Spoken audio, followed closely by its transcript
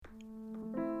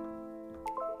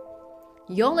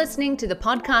You're listening to the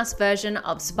podcast version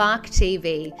of Spark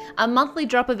TV, a monthly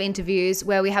drop of interviews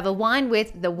where we have a wine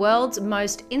with the world's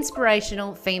most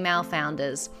inspirational female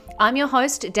founders. I'm your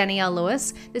host, Danielle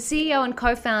Lewis, the CEO and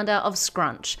co-founder of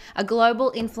Scrunch, a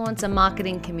global influencer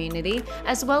marketing community,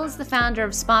 as well as the founder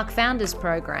of Spark Founders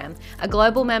Program, a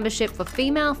global membership for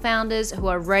female founders who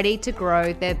are ready to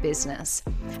grow their business.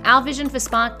 Our vision for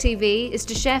Spark TV is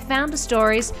to share founder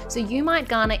stories so you might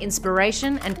garner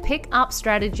inspiration and pick up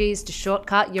strategies to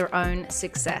shortcut your own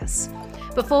success.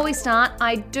 Before we start,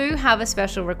 I do have a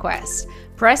special request.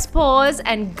 Press pause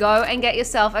and go and get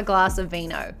yourself a glass of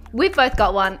vino. We've both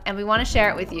got one and we want to share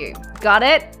it with you. Got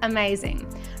it?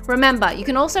 Amazing. Remember, you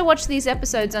can also watch these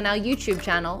episodes on our YouTube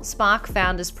channel, Spark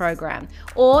Founders Program,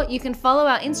 or you can follow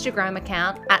our Instagram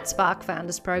account at Spark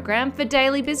Founders Program for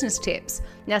daily business tips.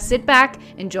 Now sit back,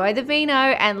 enjoy the vino,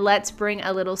 and let's bring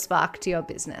a little spark to your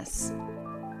business.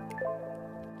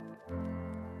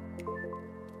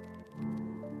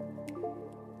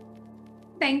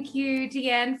 Thank you,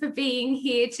 Deanne, for being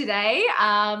here today.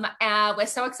 We're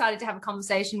so excited to have a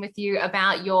conversation with you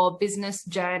about your business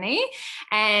journey.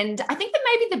 And I think that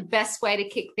maybe the best way to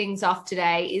kick things off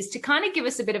today is to kind of give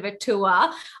us a bit of a tour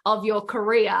of your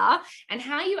career and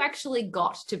how you actually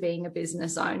got to being a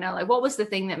business owner. Like, what was the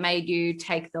thing that made you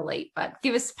take the leap? But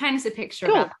paint us a picture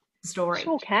about the story.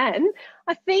 Sure can.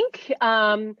 I think,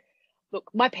 look,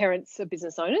 my parents are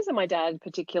business owners and my dad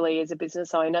particularly is a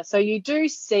business owner. So you do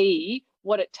see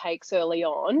what it takes early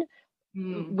on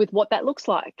with what that looks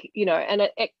like, and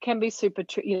it can be super,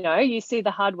 you see the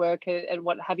hard work and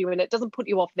what have you, and it doesn't put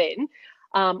you off then.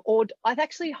 Or I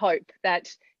actually hope that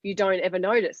you don't ever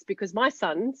notice, because my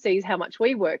son sees how much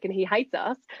we work and he hates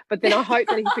us, but then I hope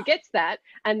that he forgets that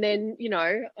and then,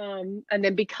 and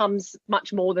then becomes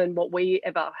much more than what we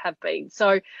ever have been.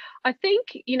 So I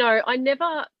think,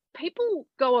 people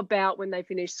go about when they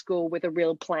finish school with a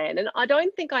real plan. And I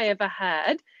don't think I ever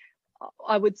had,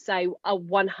 I would say, a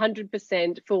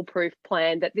 100% foolproof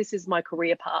plan that this is my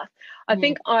career path. I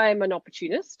think I'm an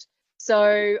opportunist.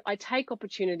 So I take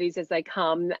opportunities as they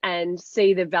come and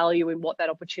see the value in what that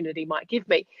opportunity might give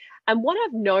me. And what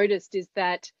I've noticed is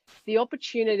that the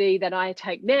opportunity that I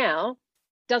take now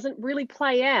doesn't really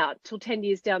play out till 10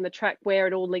 years down the track, where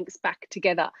it all links back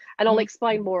together. And I'll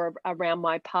explain more around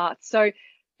my path. So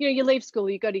you leave school,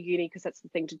 you go to uni because that's the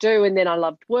thing to do. And then I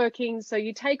loved working. So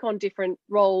you take on different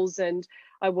roles, and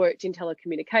I worked in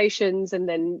telecommunications and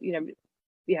then,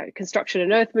 construction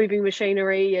and earth moving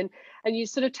machinery. And you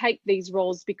sort of take these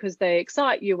roles because they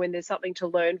excite you and there's something to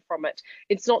learn from it.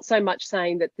 It's not so much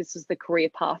saying that this is the career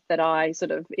path that I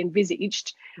sort of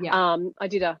envisaged. Yeah. I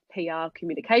did a PR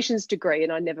communications degree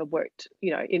and I never worked,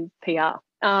 in PR.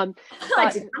 I know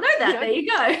that. There you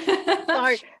go.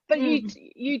 So, but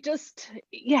you just,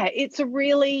 it's a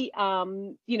really, I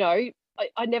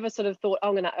never sort of thought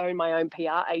I'm going to own my own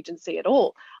PR agency at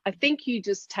all. I think you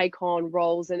just take on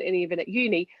roles, and even at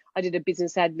uni, I did a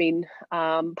business admin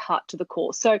part to the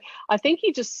course. So I think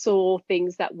you just saw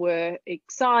things that were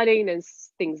exciting and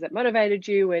things that motivated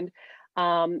you, and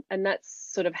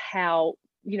that's sort of how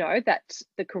that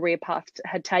the career path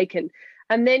had taken.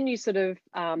 And then you sort of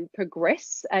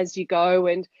progress as you go,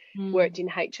 and worked in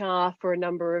HR for a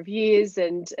number of years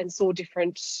and saw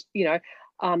different,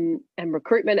 and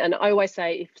recruitment. And I always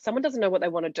say, if someone doesn't know what they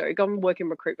want to do, go and work in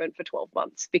recruitment for 12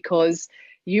 months, because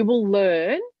you will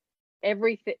learn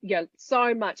everything,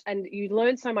 so much. And you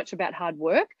learn so much about hard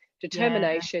work,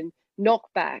 determination,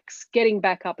 knockbacks, getting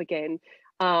back up again.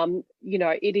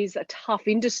 It is a tough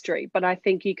industry, but I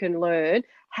think you can learn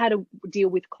how to deal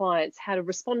with clients, how to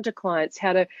respond to clients,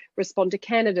 how to respond to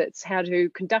candidates, how to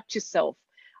conduct yourself.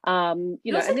 And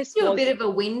this was a bit of a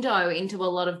window into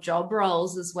a lot of job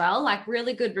roles as well. Like,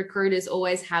 really good recruiters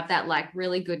always have that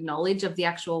really good knowledge of the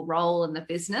actual role and the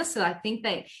business. So I think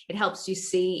that it helps you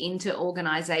see into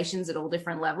organizations at all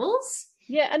different levels.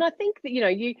 Yeah, and I think that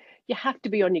you have to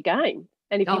be on your game,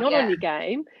 and if you're not on your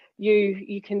game,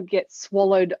 you can get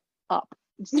swallowed up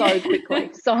so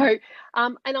quickly. So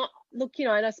and I look,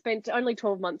 and I spent only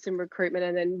 12 months in recruitment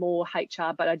and then more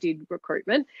HR, but I did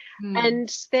recruitment. And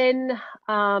then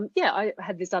I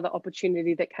had this other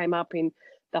opportunity that came up in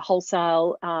the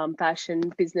wholesale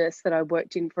fashion business that I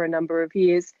worked in for a number of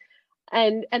years.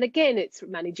 And again, it's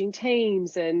managing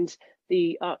teams and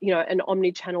the an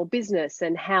omni-channel business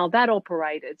and how that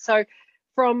operated. So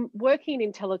from working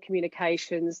in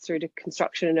telecommunications through to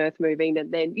construction and earth moving,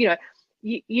 and then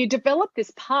you develop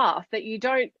this path that you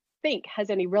don't think has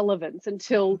any relevance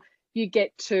until you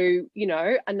get to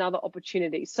another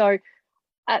opportunity. So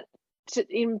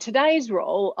in today's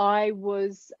role, I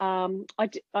own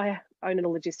a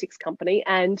logistics company,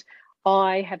 and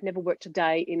I have never worked a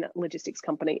day in a logistics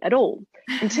company at all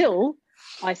until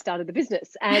I started the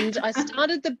business. And I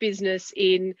started the business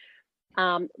in,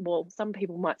 well, some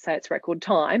people might say it's record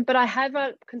time, but I have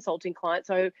a consulting client.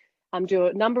 So do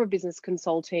a number of business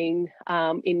consulting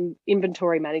in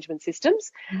inventory management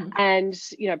systems and,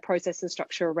 process and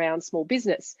structure around small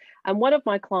business. And one of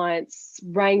my clients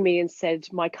rang me and said,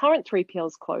 my current 3PL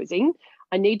is closing.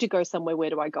 I need to go somewhere. Where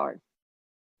do I go?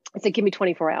 I said, give me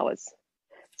 24 hours.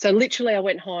 So literally I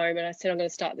went home and I said, I'm going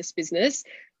to start this business.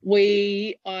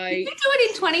 You can do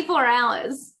it in 24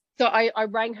 hours. So I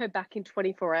rang her back in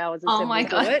 24 hours and said, my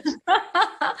God. Do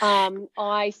it.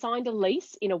 I signed a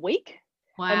lease in a week.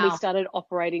 Wow. And we started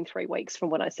operating 3 weeks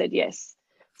from when I said yes.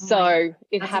 So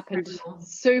it happened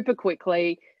super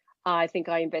quickly. I think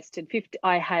I invested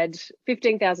I had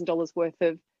 $15,000 worth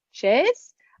of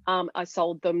shares. I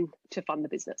sold them to fund the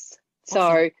business. Awesome.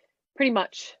 So pretty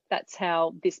much that's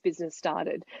how this business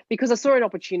started, because I saw an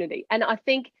opportunity. And I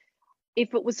think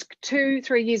if it was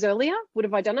 2-3 years earlier, would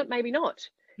have I done it? Maybe not.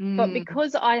 But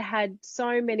because I had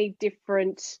so many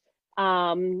different,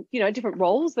 different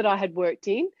roles that I had worked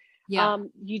in,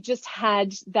 you just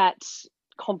had that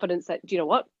confidence that, you know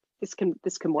what, this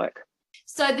can work.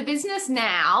 So the business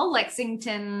now,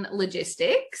 Lexington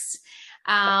Logistics,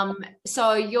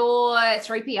 so your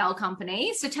 3PL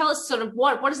company. So tell us sort of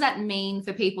what does that mean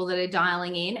for people that are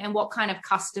dialing in, and what kind of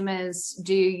customers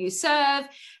do you serve,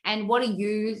 and what do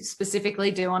you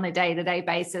specifically do on a day-to-day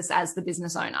basis as the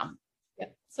business owner? Yeah.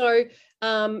 So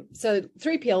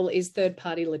 3PL is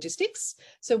third-party logistics.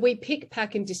 So we pick,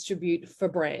 pack, and distribute for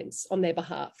brands on their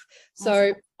behalf. So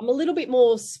awesome. I'm a little bit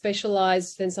more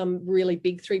specialized than some really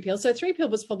big 3PL. So 3PL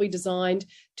was probably designed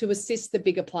to assist the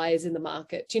bigger players in the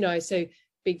market, so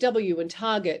Big W and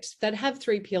Target that have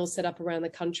 3PL set up around the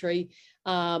country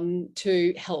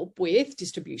to help with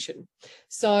distribution.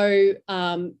 So,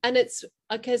 and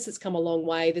I guess it's come a long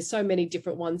way. There's so many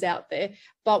different ones out there.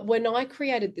 But when I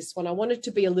created this one, I wanted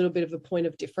to be a little bit of a point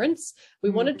of difference.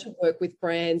 We wanted to work with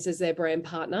brands as their brand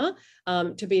partner,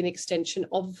 to be an extension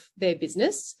of their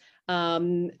business,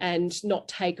 and not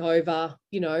take over,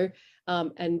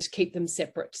 and keep them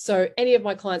separate. So any of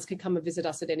my clients can come and visit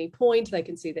us at any point. They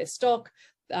can see their stock,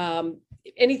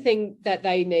 anything that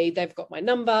they need. They've got my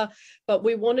number, but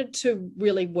we wanted to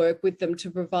really work with them to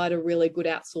provide a really good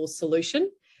outsourced solution.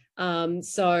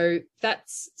 So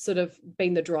that's sort of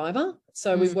been the driver.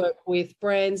 So we work with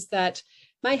brands that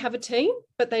may have a team,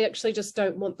 but they actually just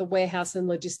don't want the warehouse and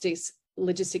logistics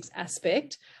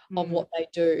aspect of what they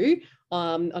do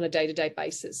on a day-to-day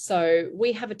basis. So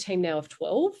we have a team now of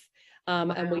 12.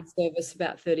 And we service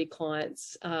about 30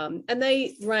 clients, and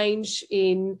they range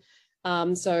in,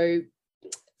 so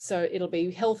it'll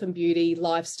be health and beauty,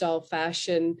 lifestyle,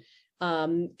 fashion,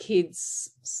 kids,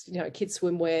 kids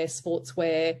swimwear,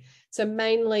 sportswear. So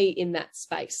mainly in that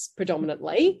space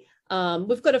predominantly.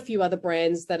 We've got a few other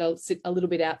brands that'll sit a little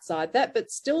bit outside that, but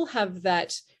still have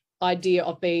that idea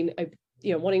of being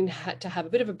wanting to have a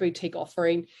bit of a boutique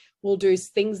offering. We'll do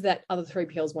things that other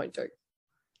 3PLs won't do.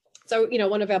 So,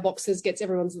 one of our boxes gets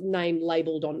everyone's name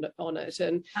labeled on it.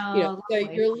 And, so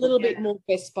you're a little bit more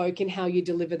bespoke in how you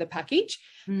deliver the package.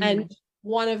 And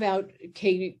one of our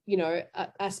key,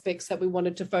 aspects that we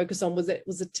wanted to focus on was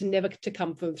it to never to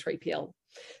come from 3PL.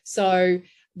 So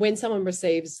when someone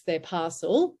receives their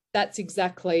parcel, that's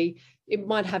exactly, it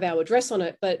might have our address on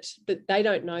it, but they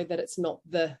don't know that it's not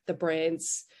the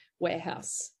brand's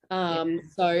warehouse.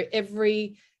 So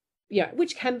every,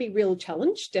 which can be real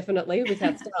challenge, definitely, with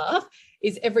our staff,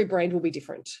 is every brand will be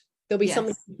different. There'll be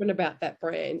something different about that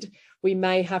brand. We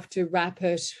may have to wrap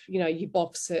it, you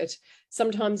box it.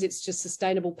 Sometimes it's just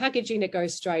sustainable packaging. It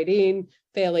goes straight in,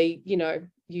 fairly,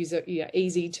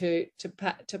 easy to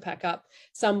pack up.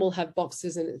 Some will have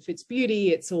boxes, and if it's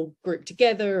beauty, it's all grouped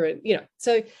together. And,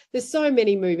 so there's so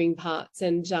many moving parts.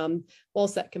 And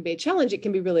whilst that can be a challenge, it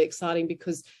can be really exciting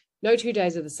because no 2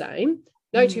 days are the same.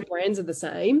 No two brands are the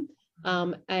same.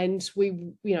 And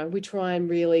we try and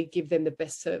really give them the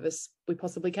best service we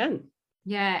possibly can.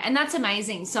 Yeah, and that's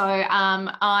amazing. So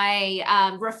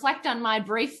I reflect on my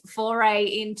brief foray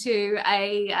into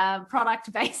a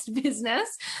product-based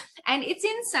business, and it's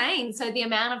insane. So the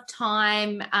amount of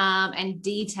time and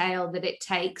detail that it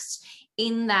takes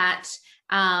in that,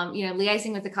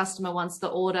 liaising with the customer once the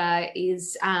order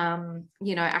is,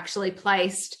 actually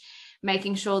placed,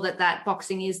 making sure that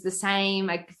boxing is the same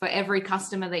for every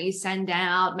customer that you send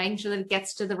out, making sure that it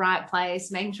gets to the right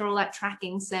place, making sure all that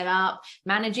tracking's set up,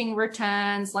 managing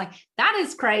returns. Like, that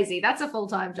is crazy. That's a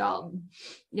full-time job.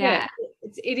 Yeah.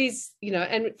 it is,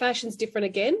 and fashion's different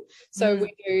again. So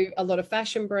we do a lot of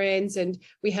fashion brands, and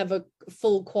we have a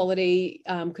full quality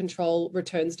control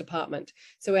returns department.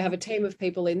 So we have a team of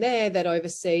people in there that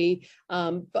oversee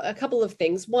a couple of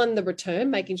things. One, the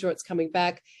return, making sure it's coming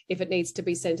back if it needs to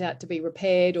be sent out to be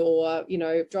repaired or,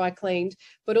 dry cleaned.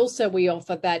 But also we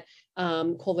offer that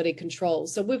quality control.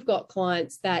 So we've got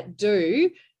clients that do,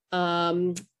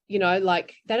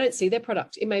 like they don't see their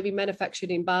product. It may be manufactured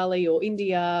in Bali or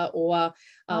India or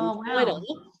China.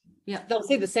 Yeah, they'll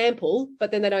see the sample,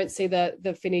 but then they don't see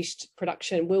the finished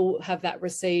production. We'll have that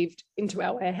received into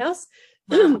our warehouse.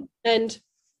 And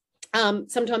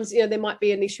sometimes, there might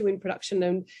be an issue in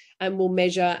production, and we'll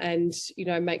measure and,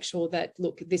 make sure that,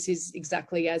 look, this is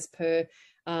exactly as per,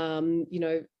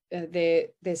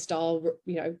 their style,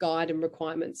 guide and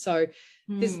requirements. So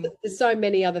there's so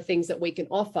many other things that we can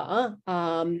offer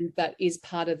that is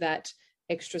part of that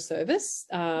extra service.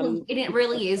 It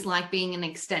really is like being an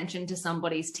extension to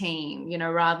somebody's team,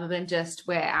 rather than just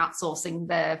we're outsourcing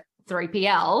the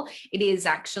 3PL. It is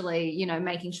actually,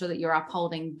 making sure that you're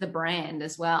upholding the brand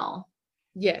as well.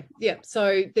 Yeah.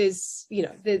 So there's,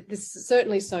 there's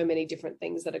certainly so many different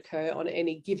things that occur on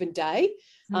any given day.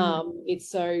 It's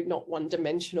so not one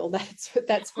dimensional. That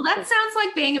sounds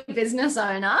like being a business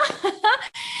owner.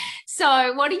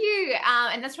 So what do you,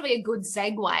 and that's probably a good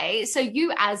segue. So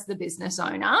you as the business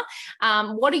owner,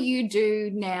 what do you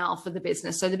do now for the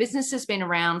business? So the business has been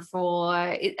around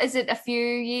for, is it a few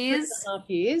years? 3.5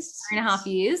 years. 3.5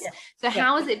 years. Yeah. So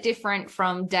how is it different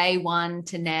from day one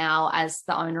to now as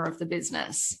the owner of the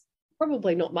business?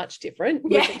 Probably not much different.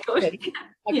 Yeah, I can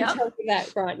tell you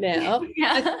that right now.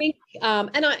 Yeah. I think,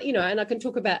 and I can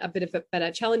talk about a bit about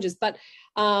our challenges, but,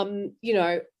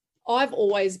 I've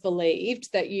always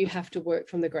believed that you have to work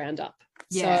from the ground up.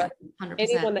 Yeah, so 100%.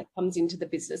 anyone that comes into the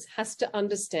business has to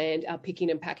understand our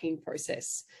picking and packing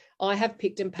process. I have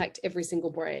picked and packed every single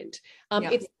brand.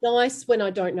 It's nice when I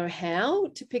don't know how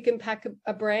to pick and pack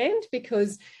a brand,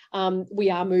 because we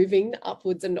are moving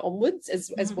upwards and onwards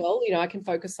as well. I can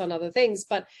focus on other things,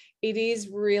 but it is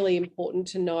really important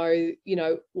to know,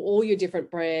 all your different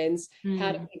brands,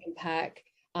 how to pick and pack.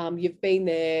 You've been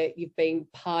there, you've been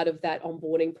part of that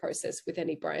onboarding process with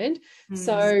any brand.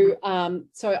 So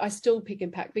I still pick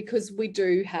and pack, because we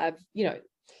do have,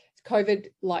 COVID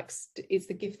is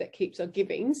the gift that keeps on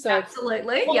giving. So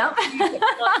absolutely. Yeah.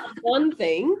 One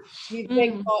thing, you've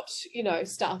then got,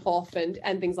 staff off and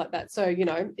things like that. So,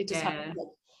 it just happens.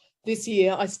 This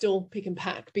year I still pick and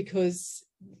pack, because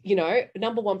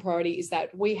number one priority is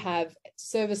that we have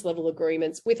service level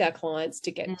agreements with our clients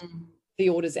to get the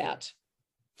orders out.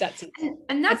 That's it.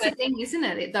 And that's the thing, isn't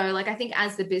it? Though, like, I think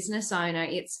as the business owner,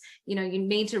 it's, you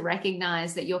need to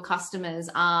recognize that your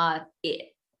customers are it.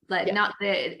 Like, not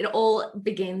that it all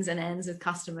begins and ends with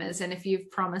customers. And if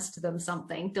you've promised them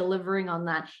something, delivering on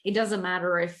that, it doesn't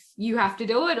matter if you have to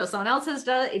do it or someone else has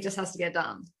done it. It just has to get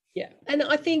done. Yeah. And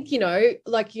I think, I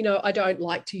don't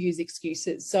like to use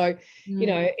excuses. So,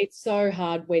 it's so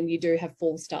hard when you do have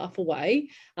full staff away.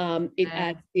 It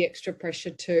adds the extra pressure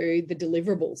to the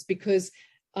deliverables, because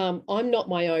I'm not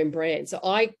my own brand. So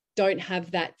I don't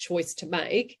have that choice to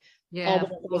make. Yeah. I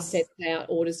want to set out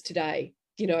orders today.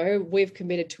 We've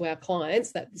committed to our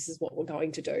clients that this is what we're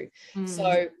going to do.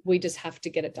 So we just have to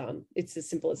get it done. It's as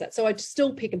simple as that. So I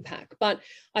still pick and pack, but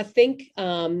I think,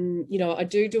 I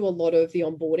do a lot of the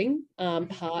onboarding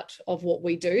part of what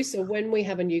we do. So when we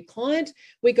have a new client,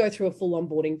 we go through a full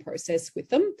onboarding process with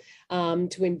them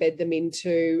to embed them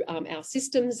into our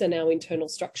systems and our internal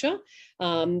structure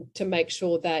to make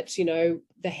sure that,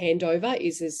 the handover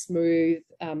is as smooth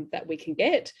that we can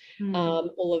get.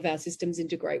 All of our systems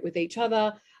integrate with each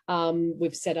other.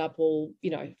 We've set up all,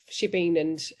 shipping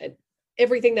and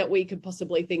everything that we could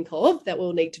possibly think of that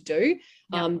we'll need to do.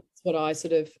 That's what I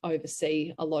sort of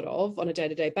oversee a lot of on a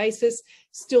day-to-day basis.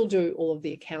 Still do all of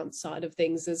the account side of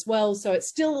things as well. So it's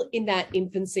still in that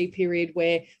infancy period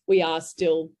where we are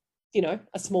still,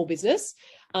 a small business.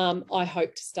 I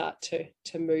hope to start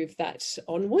to move that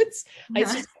onwards.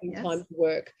 It's just time to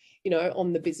work,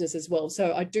 on the business as well.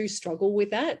 So I do struggle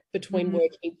with that between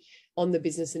working on the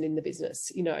business and in the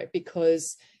business,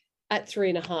 because at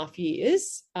 3.5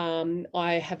 years,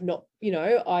 I have not,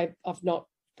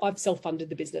 I've self-funded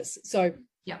the business. So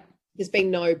there's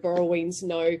been no borrowings,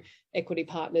 no equity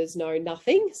partners, no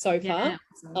nothing so far.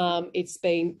 It's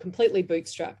been completely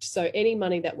bootstrapped. So any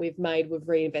money that we've made, we've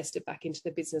reinvested back into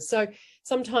the business. So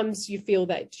sometimes you feel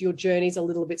that your journey's a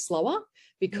little bit slower,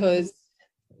 because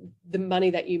the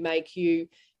money that you make, you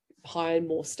hire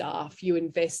more staff, you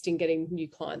invest in getting new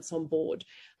clients on board,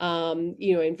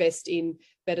 you know, invest in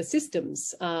better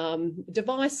systems,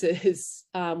 devices.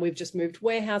 We've just moved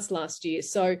warehouse last year.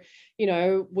 So, you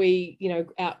know, we, you know,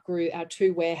 outgrew our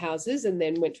 2 warehouses and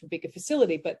then went to a bigger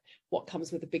facility. But what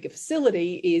comes with a bigger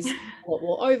facility is a lot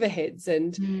more overheads.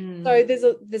 And so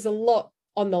there's a lot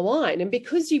on the line. And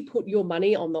because you put your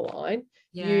money on the line,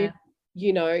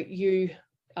 you know, you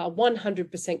are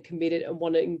 100% committed and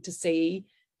wanting to see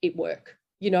it work.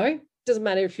 You know, doesn't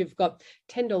matter if you've got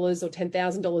 $10 or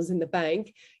 $10,000 in the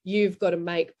bank, you've got to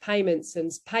make payments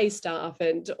and pay staff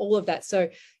and all of that. So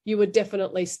you were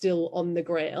definitely still on the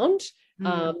ground,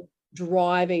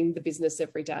 driving the business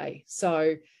every day.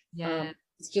 So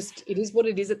it's just, it is what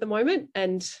it is at the moment.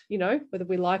 And, you know, whether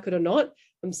we like it or not,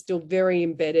 I'm still very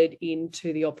embedded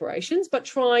into the operations, but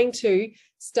trying to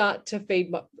start to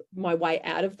feed my way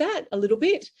out of that a little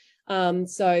bit,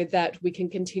 so that we can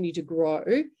continue to grow.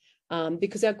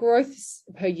 Because our growth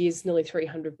per year is nearly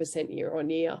 300% year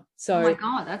on year. So, oh my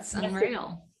God, that's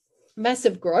unreal.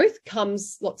 Massive growth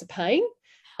comes lots of pain.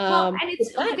 Well, and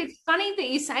it's funny that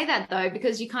you say that though,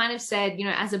 because you kind of said, you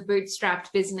know, as a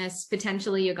bootstrapped business,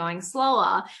 potentially you're going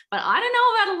slower, but I don't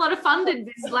know about a lot of funded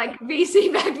like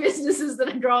VC-backed businesses that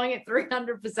are growing at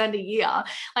 300% a year.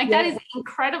 Like that is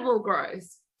incredible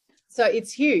growth. So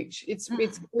it's huge. It's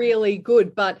really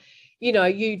good, but you know,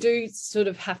 you do sort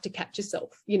of have to catch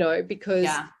yourself, you know, because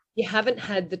you haven't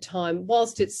had the time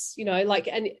whilst it's, you know, like,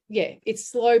 and it's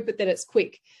slow, but then it's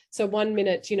quick. So 1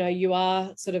 minute, you know, you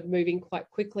are sort of moving quite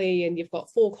quickly and you've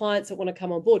got 4 clients that want to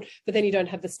come on board, but then you don't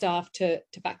have the staff to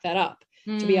back that up,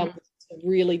 to be able to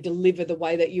really deliver the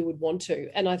way that you would want to.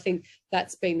 And I think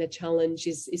that's been the challenge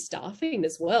is staffing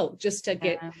as well, just to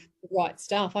get the right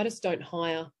staff. I just don't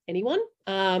hire anyone.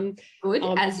 Good,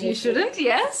 as you shouldn't,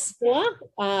 yes.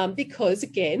 Because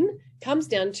again, comes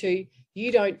down to you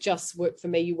don't just work for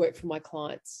me, you work for my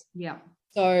clients. Yeah.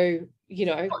 So, you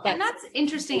know. And that's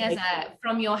interesting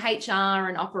from your HR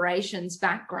and operations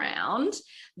background,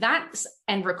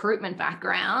 and recruitment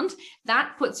background,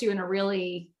 that puts you in a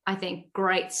really, I think,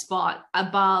 great spot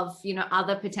above, you know,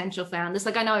 other potential founders.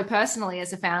 Like I know personally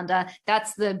as a founder,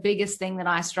 that's the biggest thing that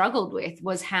I struggled with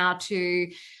was how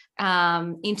to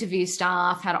interview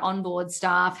staff, how to onboard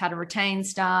staff, how to retain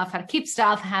staff, how to keep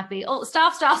staff happy. All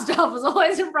staff was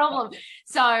always a problem.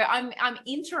 So I'm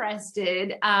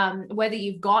interested whether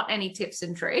you've got any tips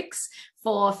and tricks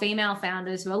for female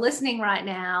founders who are listening right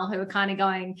now, who are kind of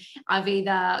going, I've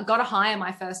either got to hire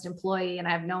my first employee and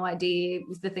I have no idea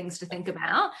the things to think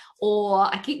about, or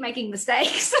I keep making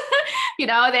mistakes. You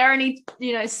know, are there any,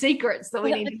 you know, secrets that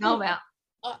we need to know about?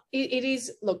 It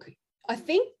is, look, I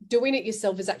think doing it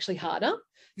yourself is actually harder.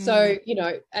 So, you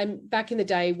know, and back in the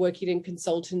day working in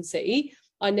consultancy,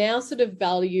 I now sort of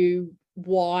value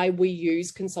why we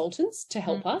use consultants to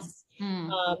help us.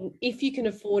 If you can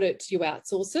afford it, you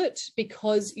outsource it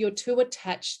because you're too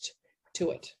attached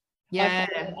to it. Yeah,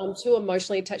 I'm too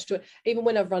emotionally attached to it. Even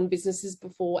when I've run businesses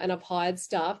before and I've hired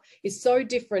staff, it's so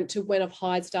different to when I've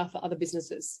hired staff for other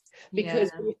businesses.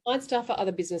 Because when you hire staff for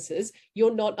other businesses,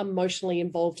 you're not emotionally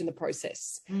involved in the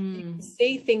process. You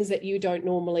see things that you don't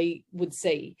normally would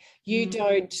see. You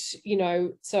don't, you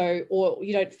know, or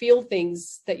you don't feel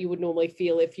things that you would normally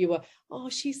feel if you were, oh,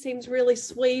 she seems really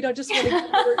sweet, I just want to give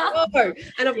her a go.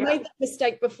 And I've made that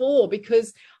mistake before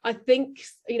because I think,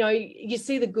 you know, you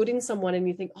see the good in someone and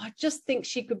you think, oh, I just think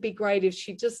she could be great if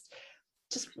she just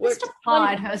worked,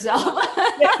 applied herself.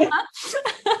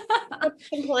 Not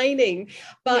complaining.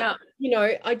 But, you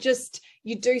know,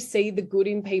 you do see the good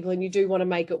in people and you do want to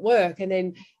make it work. And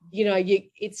then, you know,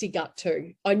 it's your gut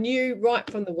too. I knew right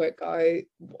from the word go,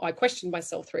 I questioned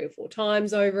myself 3 or 4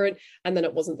 times over it, and then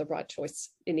it wasn't the right choice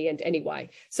in the end anyway.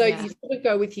 So you sort of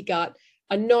go with your gut.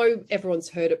 I know everyone's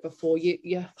heard it before.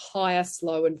 You hire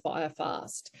slow and fire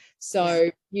fast.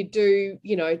 So you do,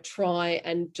 you know, try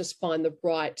and just find the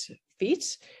right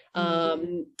fit.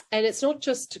 And it's not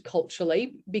just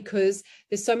culturally, because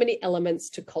there's so many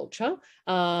elements to culture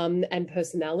and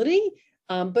personality.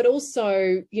 But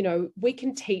also, you know, we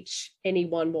can teach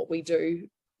anyone what we do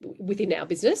within our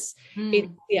business. It's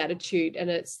the attitude and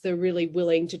it's the really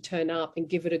willing to turn up and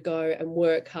give it a go and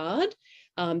work hard,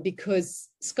 because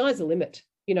sky's the limit.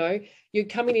 You know, you're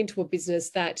coming into a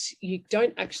business that you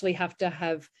don't actually have to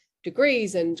have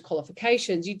degrees and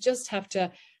qualifications. You just have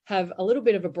to have a little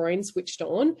bit of a brain switched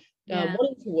on,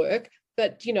 wanting to work.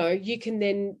 But, you know, you can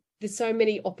then, there's so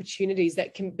many opportunities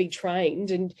that can be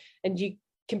trained and you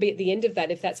can be at the end of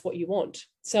that if that's what you want.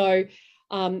 So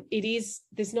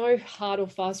there's no hard or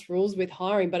fast rules with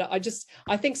hiring, but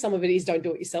I think some of it is don't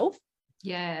do it yourself.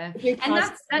 Yeah. And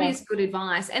that is good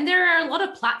advice. And there are a lot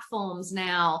of platforms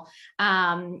now,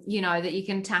 that you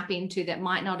can tap into that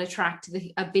might not attract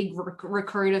a big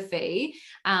recruiter fee,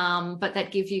 but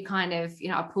that give you kind of,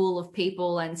 a pool of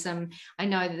people and I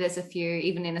know that there's a few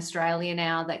even in Australia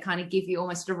now that kind of give you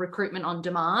almost a recruitment on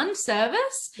demand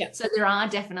service. Yeah. So there are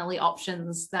definitely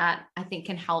options that I think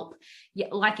can help,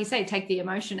 like you say, take the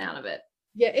emotion out of it.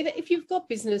 Yeah, if you've got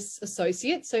business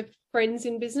associates, so friends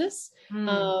in business,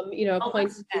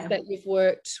 acquaintances that you've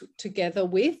worked together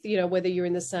with, whether you're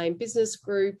in the same business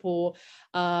group or,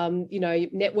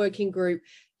 networking group,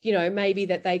 maybe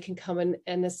that they can come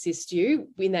and assist you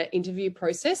in that interview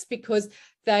process, because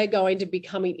they're going to be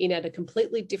coming in at a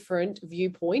completely different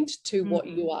viewpoint to what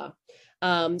you are.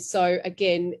 So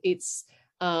again, it's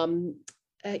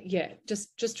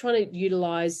just trying to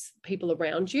utilize people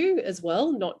around you as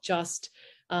well, not just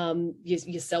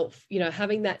yourself,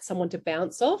 having that someone to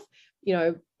bounce off,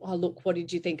 oh, look, what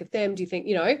did you think of them? Do you think,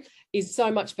 is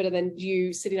so much better than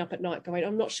you sitting up at night going,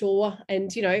 I'm not sure. And,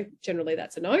 generally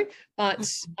that's a no,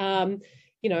 but,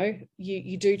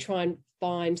 you do try and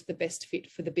find the best fit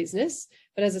for the business.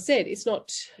 But as I said, it's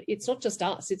not just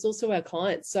us, it's also our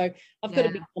clients. So I've got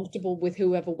to be comfortable with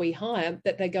whoever we hire,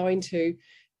 that they're going to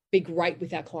be great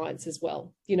with our clients as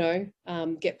well,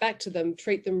 get back to them,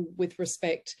 treat them with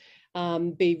respect,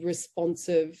 be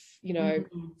responsive,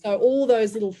 so all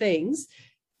those little things,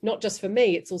 not just for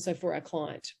me, it's also for our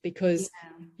client, because,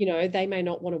 they may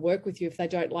not want to work with you if they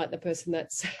don't like the person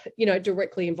that's,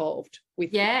 directly involved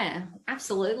with you.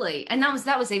 Absolutely. And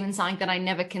that was even something that I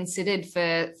never considered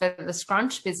for the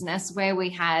Scrunch business, where we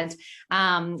had,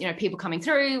 people coming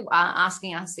through,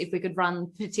 asking us if we could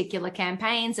run particular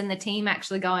campaigns, and the team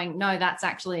actually going, no, that's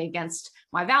actually against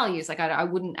my values. Like I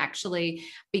wouldn't actually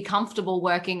be comfortable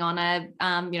working on a,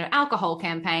 alcohol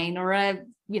campaign or a,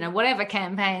 whatever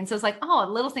campaign. So it's like,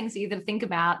 little things that you got to think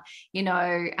about,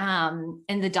 and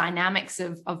the dynamics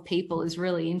of people is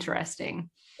really interesting.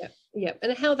 Yeah.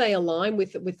 And how they align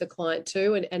with the client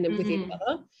too, and with each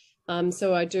other.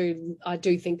 So I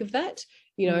do think of that,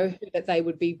 that they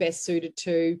would be best suited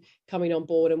to coming on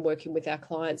board and working with our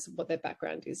clients, what their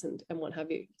background is and what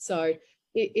have you. So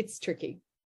it's tricky.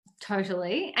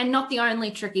 Totally. And not the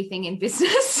only tricky thing in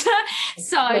business.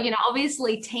 So,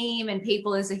 obviously team and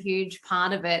people is a huge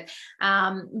part of it.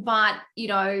 But,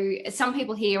 some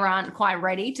people here aren't quite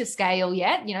ready to scale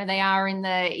yet. They are in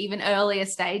the even earlier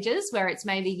stages where it's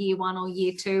maybe year 1 or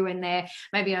year 2, and they're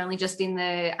maybe only just in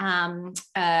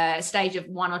the stage of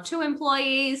 1 or 2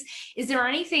 employees. Is there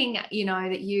anything,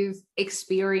 that you've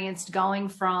experienced going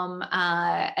from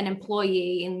an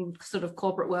employee in sort of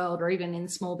corporate world or even in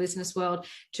small business world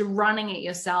to running it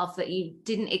yourself that you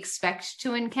didn't expect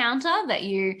to encounter, that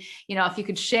if you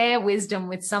could share wisdom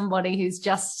with somebody who's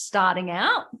just starting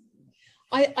out?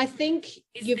 I think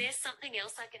is there something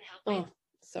else I can help with?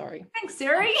 Sorry. Thanks,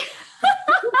 Siri.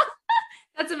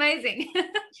 That's amazing.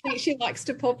 She likes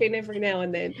to pop in every now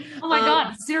and then. Oh my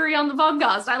God, Siri on the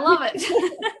podcast. I love it.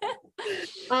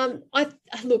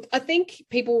 I think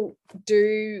people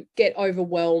do get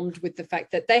overwhelmed with the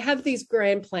fact that they have these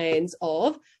grand plans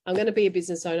of, I'm going to be a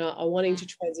business owner, I'm wanting to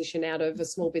transition out of a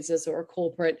small business or a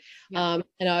corporate. And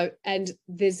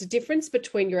there's a difference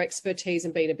between your expertise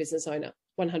and being a business owner,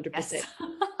 100%. Yes.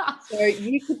 So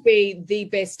you could be the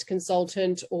best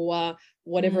consultant or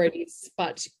whatever it is,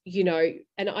 but,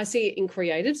 and I see it in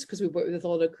creatives, because we work with a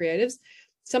lot of creatives.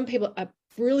 Some people are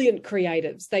brilliant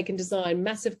creatives. They can design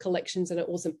massive collections and are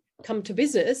awesome. Come to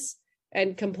business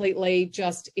and completely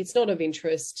just, it's not of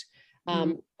interest.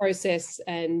 Process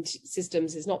and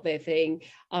systems is not their thing.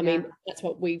 I mean, that's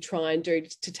what we try and do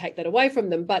to take that away from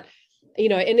them. But,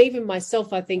 and even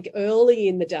myself, I think early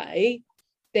in the day,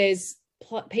 there's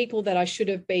people that I should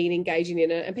have been engaging in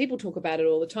it, and people talk about it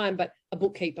all the time, but a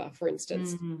bookkeeper, for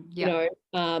instance,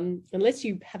 unless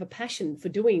you have a passion for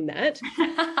doing that,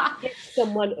 get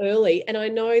someone early. And I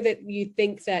know that you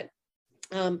think that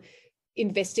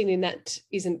investing in that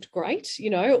isn't great,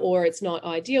 or it's not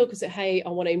ideal because, hey, I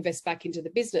want to invest back into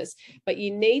the business, but you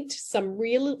need some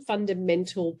real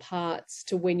fundamental parts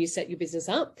to when you set your business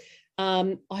up.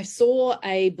 I saw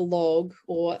a blog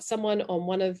or someone on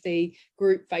one of the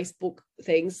group Facebook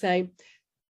things say,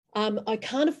 I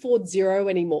can't afford Xero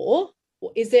anymore.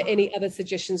 Is there any other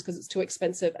suggestions because it's too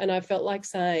expensive? And I felt like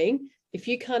saying, if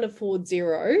you can't afford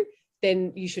Xero,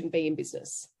 then you shouldn't be in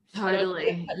business.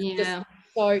 Totally. Yeah.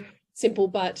 So simple,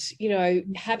 but,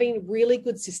 having really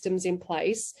good systems in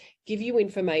place, give you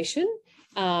information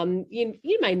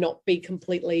you may not be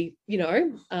completely,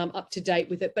 up to date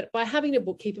with it, but by having a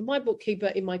bookkeeper, my bookkeeper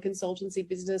in my consultancy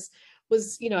business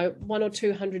was, $100 or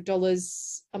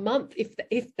 $200 a month,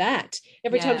 if that.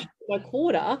 Every time she did my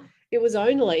quarter, it was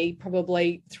only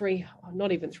probably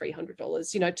not even $300,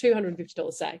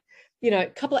 $250, say, a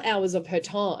couple of hours of her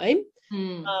time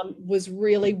was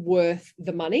really worth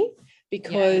the money,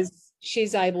 because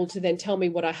she's able to then tell me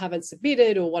what I haven't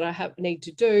submitted or what I need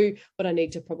to do, what I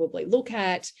need to probably look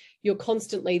at. You're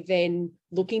constantly then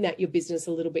looking at your business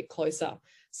a little bit closer.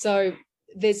 So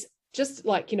there's just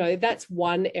that's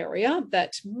one area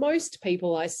that most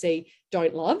people I see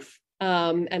don't love.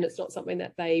 And it's not something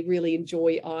that they really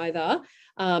enjoy either.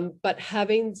 But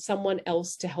having someone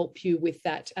else to help you with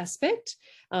that aspect,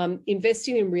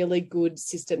 investing in really good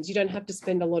systems. You don't have to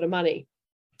spend a lot of money,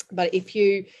 but if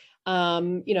you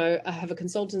have a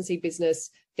consultancy business,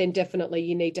 then definitely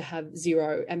you need to have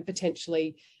Xero, and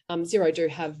potentially Xero do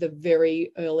have the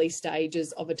very early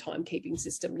stages of a timekeeping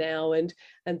system now and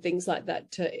things like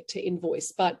that to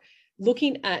invoice. But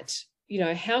looking at,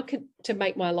 how to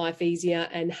make my life easier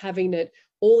and having it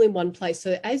all in one place.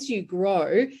 So as you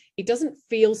grow, it doesn't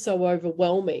feel so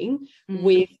overwhelming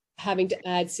with having to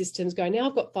add systems going, now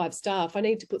I've got 5 staff, I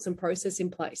need to put some process in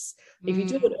place. If you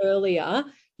do it earlier,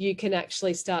 you can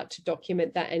actually start to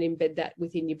document that and embed that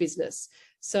within your business.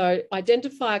 So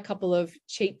identify a couple of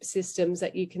cheap systems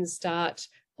that you can start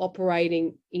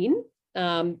operating in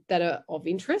that are of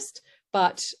interest.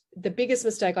 But the biggest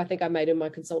mistake I think I made in my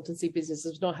consultancy business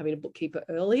was not having a bookkeeper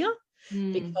earlier,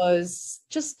 because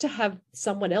just to have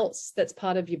someone else that's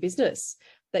part of your business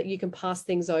that you can pass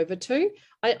things over to.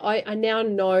 I now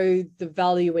know the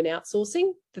value in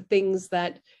outsourcing, the things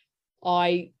that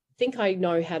I think I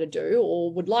know how to do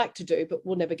or would like to do, but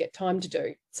will never get time to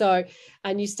do. So,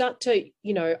 and you start to,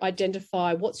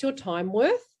 identify what's your time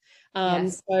worth.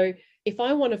 So if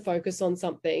I want to focus on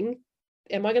something,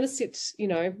 am I going to sit,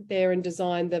 there and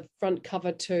design the front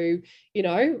cover to,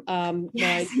 my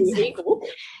ebook?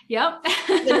 Yep.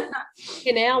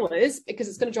 10 hours, because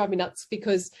it's going to drive me nuts,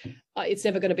 because it's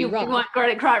never going to be right. You won't get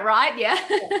it quite right, yeah.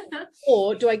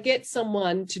 Or do I get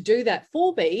someone to do that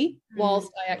for me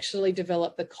whilst I actually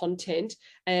develop the content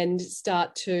and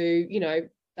start to,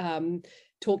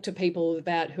 talk to people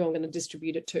about who I'm going to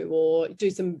distribute it to, or do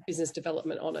some business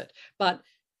development on it. But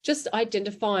just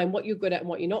identifying what you're good at and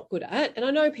what you're not good at. And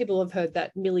I know people have heard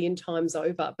that a million times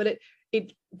over, but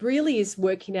it really is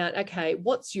working out, okay,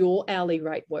 what's your hourly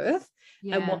rate worth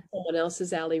and what's someone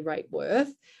else's hourly rate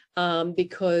worth,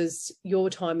 because your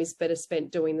time is better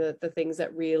spent doing the things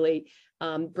that really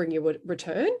bring you a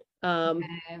return.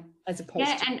 As opposed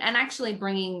to and actually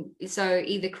bringing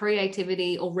either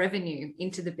creativity or revenue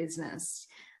into the business.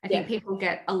 I think people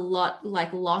get a lot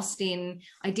lost in,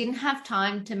 I didn't have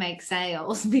time to make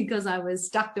sales because I was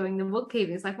stuck doing the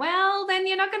bookkeeping. It's like, well, then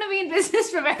you're not going to be in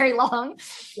business for very long.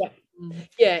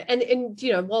 Yeah. And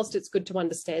whilst it's good to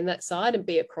understand that side and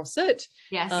be across it,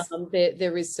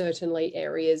 there is certainly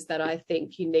areas that I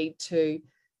think you need to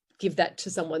give that to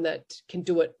someone that can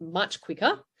do it much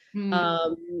quicker.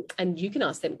 And you can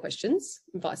ask them questions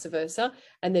and vice versa.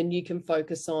 And then you can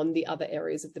focus on the other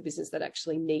areas of the business that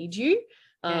actually need you.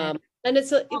 And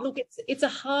it's a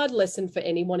hard lesson for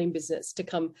anyone in business to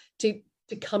come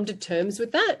to terms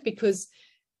with that, because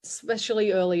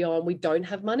especially early on, we don't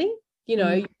have money.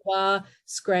 You are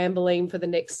scrambling for the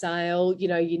next sale,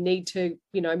 you need to,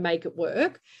 make it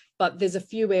work. But there's a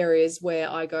few areas where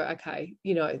I go, okay,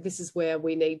 this is where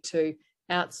we need to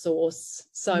outsource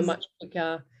so much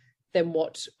quicker than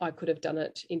what I could have done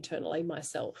it internally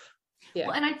myself. Yeah.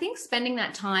 Well, and I think spending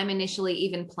that time initially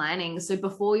even planning. So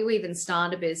before you even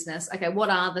start a business, okay, what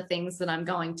are the things that I'm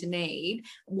going to need?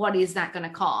 What is that going to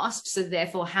cost? So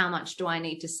therefore, how much do I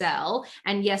need to sell?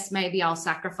 And yes, maybe I'll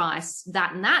sacrifice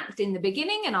that and that in the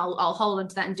beginning, and I'll hold on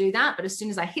to that and do that. But as soon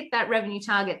as I hit that revenue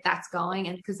target, that's going,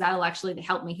 and because that'll actually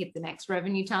help me hit the next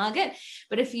revenue target.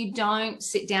 But if you don't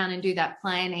sit down and do that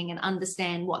planning and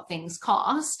understand what things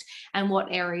cost and what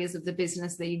areas of the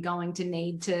business that you're going to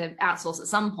need to outsource at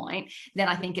some point, then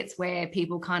I think it's where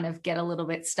people kind of get a little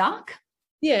bit stuck.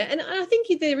 Yeah, and I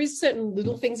think there is certain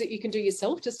little things that you can do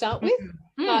yourself to start with,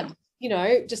 but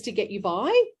just to get you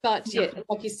by. But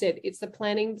like you said, it's the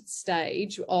planning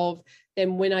stage of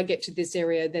then when I get to this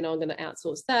area, then I'm going to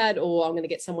outsource that, or I'm going to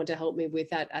get someone to help me with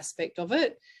that aspect of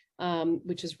it,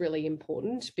 which is really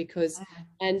important, because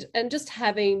and just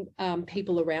having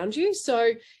people around you.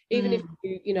 So even if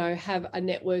you have a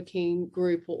networking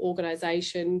group or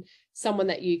organization, someone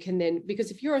that you can then,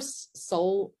 because if you're a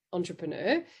sole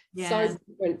entrepreneur, Yeah. so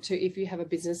different to if you have a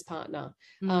business partner,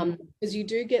 because you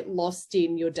do get lost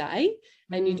in your day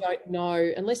and you don't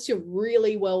know, unless you're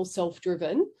really well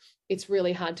self-driven, it's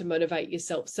really hard to motivate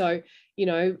yourself. So, you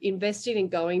know, investing in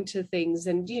going to things,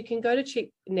 and you can go to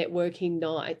cheap networking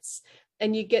nights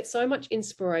and you get so much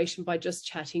inspiration by just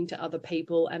chatting to other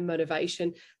people and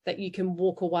motivation that you can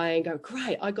walk away and go,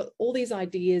 great, I got all these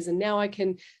ideas and now I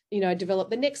can, you know,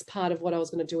 develop the next part of what I was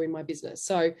going to do in my business.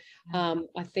 So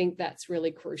I think that's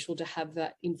really crucial to have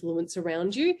that influence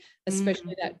around you,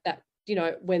 especially that, you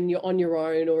know, when you're on your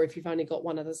own or if you've only got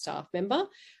one other staff member,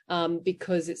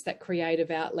 because it's that creative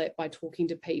outlet by talking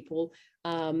to people,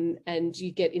 and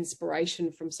you get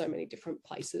inspiration from so many different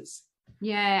places.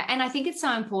 Yeah, and I think it's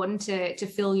so important to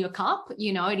fill your cup.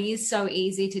 You know, it is so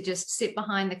easy to just sit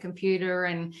behind the computer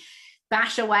and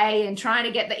bash away and trying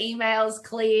to get the emails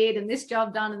cleared and this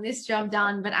job done and this job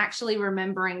done, but actually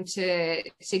remembering to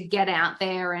get out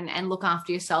there and look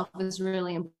after yourself is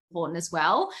really important as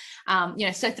well. You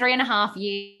know, so 3.5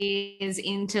 years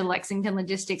into Lexington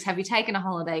Logistics, have you taken a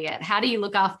holiday yet? How do you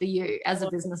look after you as a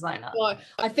business owner? Well,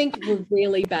 I think we're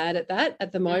really bad at that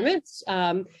at the moment.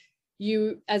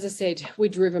 As I said, we're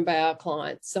driven by our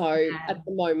clients. So at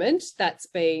the moment, that's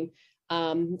been,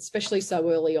 especially so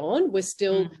early on, we're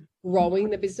still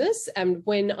growing the business. And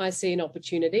when I see an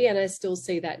opportunity, and I still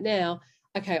see that now,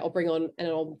 okay, I'll bring on and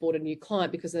I'll onboard a new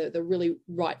client because they're the really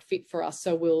right fit for us.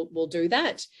 So we'll do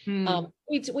that.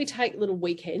 We take little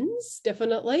weekends,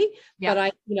 definitely, but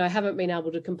I, you know, haven't been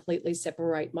able to completely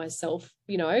separate myself,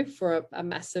 you know, for a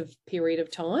massive period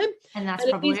of time. And that's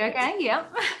probably okay.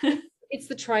 Yep. It's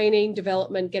the training,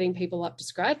 development, getting people up to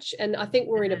scratch. And I think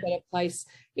we're in a better place.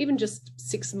 Even just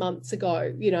 6 months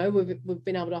ago, you know, we've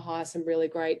been able to hire some really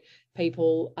great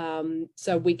people,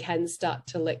 so we can start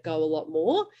to let go a lot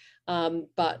more.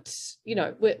 But, you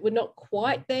know, we're not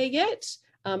quite there yet.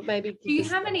 Maybe. Do you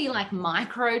have any like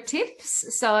micro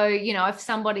tips? So, you know, if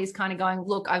somebody's kind of going,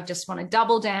 look, I just want to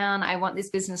double down, I want this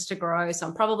business to grow, so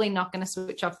I'm probably not going to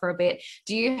switch off for a bit.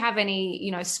 Do you have any, you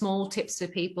know, small tips for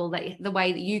people that the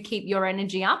way that you keep your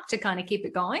energy up to kind of keep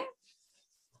it going?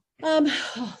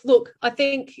 Look, I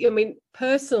think, I mean,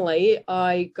 personally,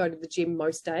 I go to the gym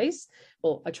most days.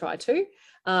 Well, I try to.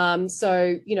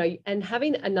 So, you know, and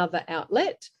having another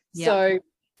outlet. So,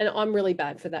 and I'm really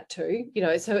bad for that too, you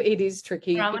know, so it is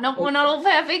tricky. No, we're not all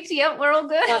perfect. Yep, we're all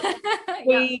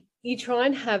good. You try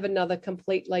and have another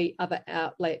completely other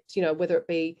outlet, you know, whether it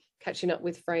be catching up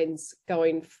with friends,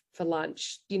 going for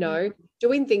lunch, you know,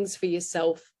 doing things for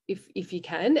yourself if you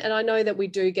can. And I know that we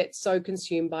do get so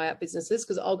consumed by our businesses,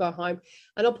 because I'll go home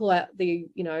and I'll pull out the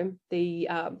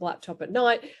laptop at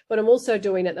night, but I'm also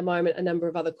doing at the moment a number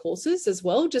of other courses as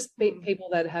well, just people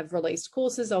that have released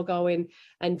courses. I'll go in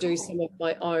and do some of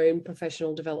my own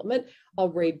professional development. I'll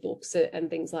read books and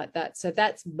things like that. So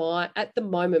that's at the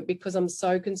moment, because I'm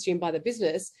so consumed by the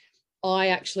business, I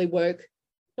actually work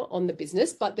not on the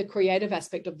business, but the creative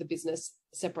aspect of the business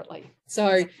separately.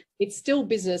 So it's still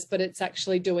business, but it's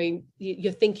actually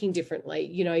you're thinking differently.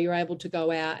 You know, you're able to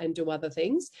go out and do other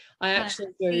things. I actually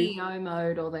do CEO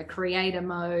mode or the creator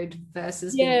mode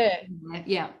versus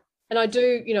And I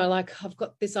do, you know, like I've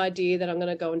got this idea that I'm going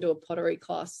to go and do a pottery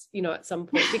class, you know, at some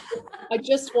point, because I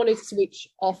just want to switch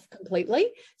off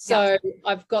completely. So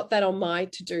I've got that on my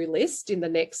to-do list in the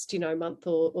next, you know, month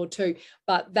or two.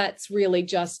 But that's really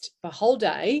just a whole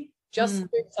day, just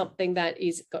do something that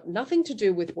is got nothing to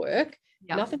do with work,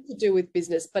 nothing to do with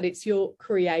business, but it's your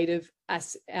creative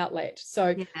outlet. So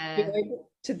you're able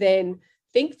to then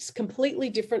think completely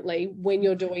differently when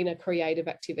you're doing a creative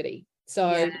activity.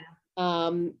 So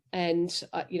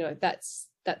you know, that's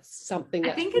something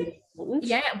that's really important.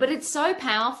 Yeah, but it's so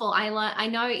powerful. I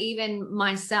know even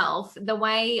myself, the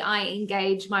way I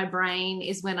engage my brain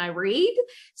is when I read.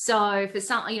 So for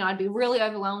something, you know, I'd be really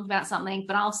overwhelmed about something,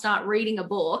 but I'll start reading a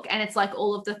book and it's like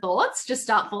all of the thoughts just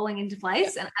start falling into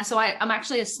place. And so I'm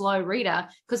actually a slow reader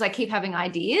because I keep having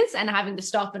ideas and having to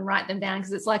stop and write them down,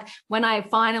 because it's like when I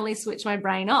finally switch my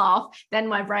brain off, then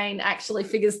my brain actually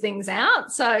figures things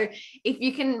out. So if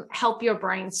you can help your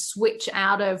brain switch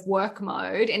out of work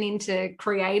mode and into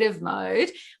creative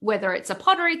mode, whether it's a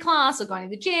pottery class or going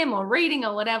to the gym or reading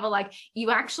or whatever, like you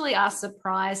actually are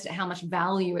surprised at how much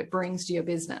value it brings to your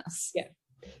business.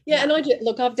 And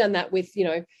I've done that with, you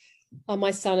know,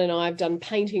 my son and I have done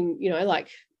painting, you know, like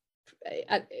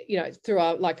through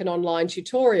an online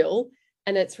tutorial,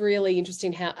 and it's really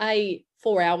interesting how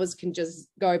 4 hours can just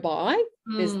go by.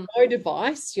 There's no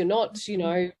device. You're not, you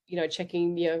know,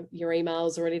 checking your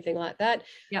emails or anything like that.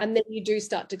 And then you do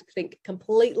start to think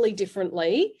completely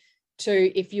differently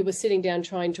to if you were sitting down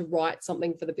trying to write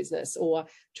something for the business or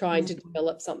trying to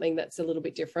develop something that's a little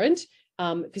bit different,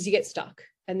 because you get stuck.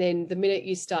 And then the minute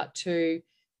you start to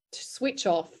switch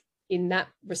off in that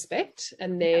respect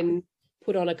and then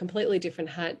put on a completely different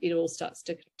hat, it all starts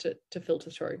to filter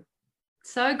through.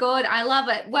 So good. I love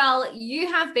it. Well, you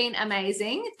have been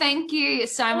amazing. Thank you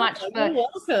so much for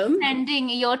spending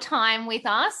your time with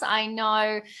us. I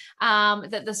know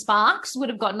that the Sparks would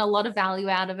have gotten a lot of value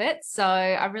out of it. So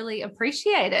I really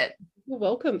appreciate it. You're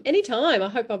welcome. Anytime. I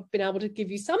hope I've been able to give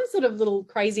you some sort of little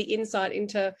crazy insight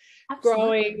into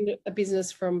growing a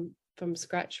business from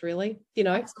scratch, really,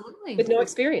 with no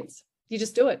experience. You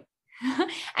just do it.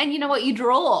 And you know what, you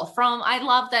draw from, I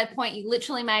love that point you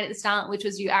literally made at the start, which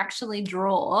was you actually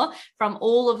draw from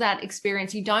all of that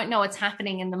experience. You don't know what's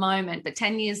happening in the moment, but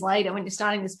 10 years later, when you're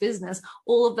starting this business,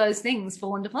 all of those things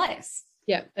fall into place.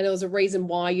 Yeah. And there was a reason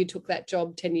why you took that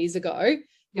job 10 years ago,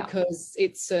 because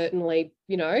it's certainly,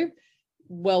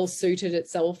 well suited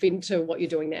itself into what you're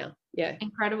doing now. Yeah.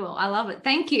 Incredible. I love it.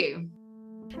 Thank you.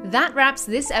 That wraps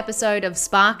this episode of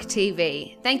Spark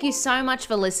TV. Thank you so much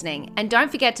for listening. And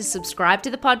don't forget to subscribe to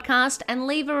the podcast and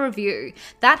leave a review.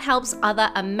 That helps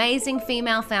other amazing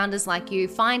female founders like you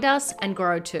find us and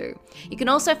grow too. You can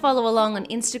also follow along on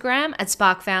Instagram at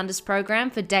Spark Founders Program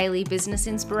for daily business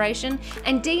inspiration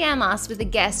and DM us with a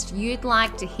guest you'd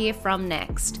like to hear from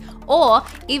next. Or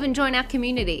even join our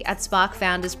community at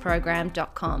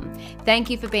sparkfoundersprogram.com. Thank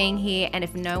you for being here. And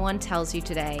if no one tells you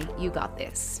today, you got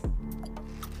this.